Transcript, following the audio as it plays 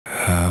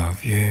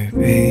have you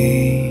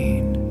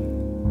been?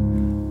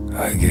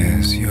 I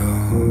guess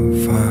you're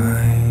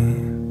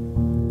fine.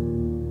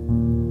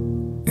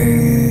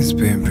 It's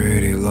been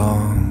pretty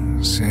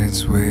long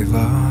since we've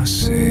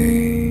last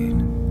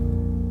seen.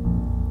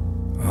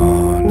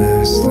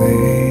 Honestly,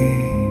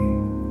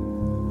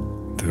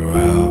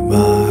 throughout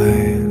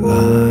my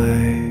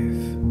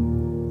life,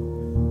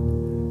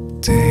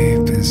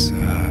 deep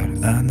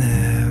inside I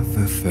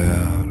never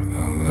felt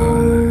alive.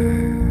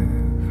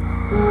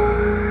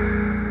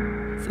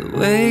 The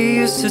way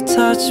you used to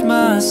touch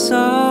my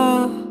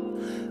soul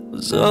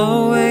was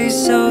always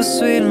so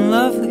sweet and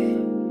lovely.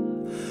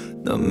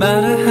 No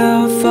matter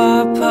how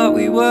far apart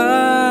we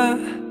were,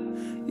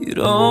 you'd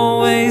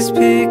always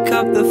pick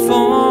up the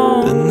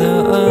phone. But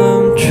now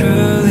I'm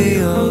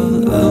truly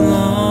all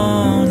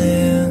alone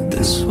in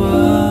this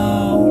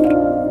world.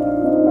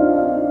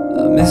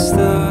 I miss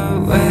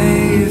the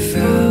way you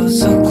felt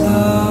so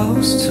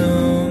close to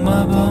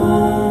my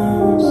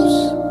bones.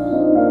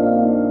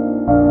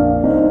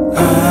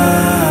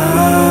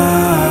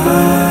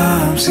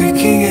 I'm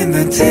sinking in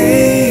the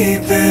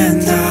deep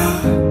end.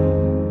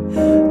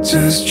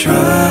 Just try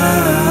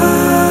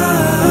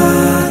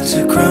to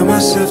cry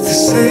myself to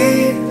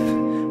sleep.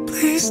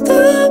 Please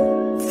stop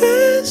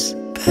this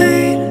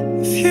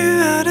pain. If you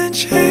hadn't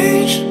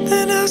changed,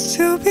 then I'll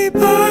still be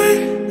by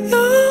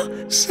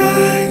your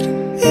side.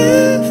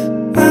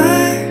 If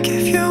I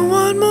give you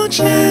one more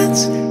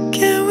chance,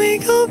 can we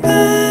go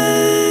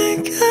back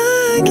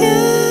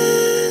again?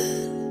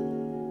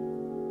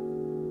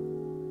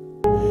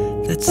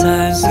 The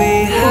times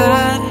we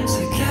had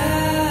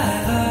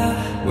together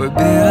were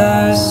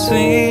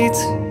bittersweet,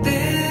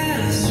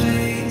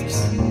 bittersweet.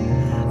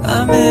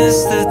 I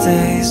miss the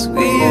days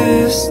we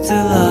used to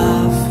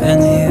laugh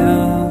and you.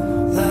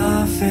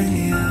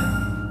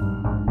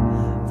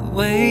 The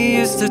way you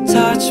used to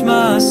touch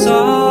my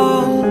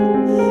soul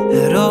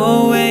had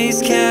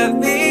always kept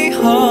me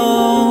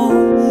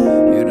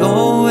home. You'd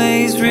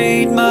always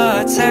read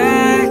my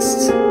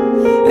texts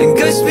and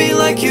ghost me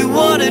like you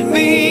wanted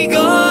me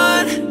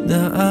gone.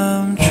 Now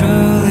I'm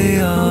truly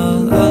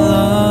all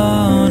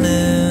alone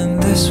in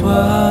this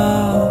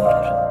world.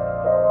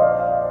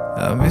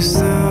 I miss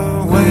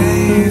the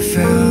way you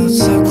felt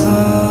so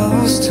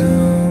close to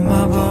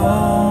my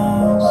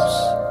bones.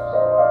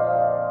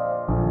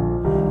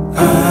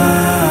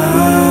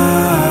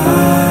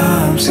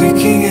 I'm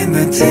sinking in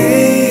the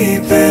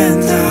deep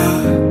end.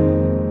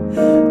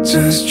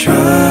 Just try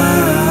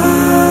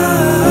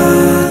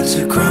to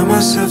cry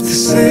myself to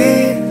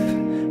sleep.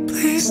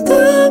 Please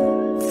stop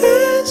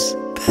this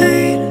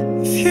pain.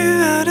 If you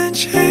hadn't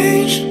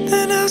changed,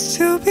 then I'll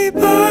still be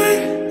by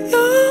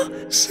your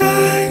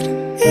side.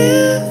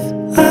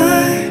 If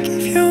I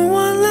give you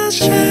one last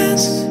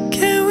chance,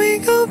 can we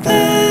go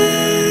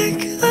back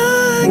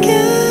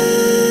again?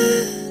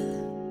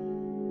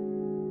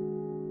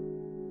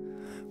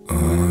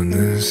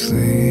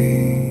 Honestly,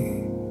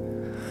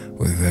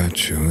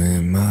 without you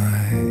in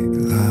my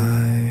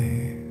life,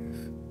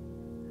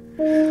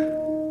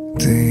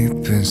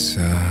 deep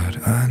inside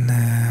I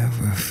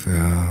never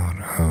felt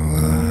alive.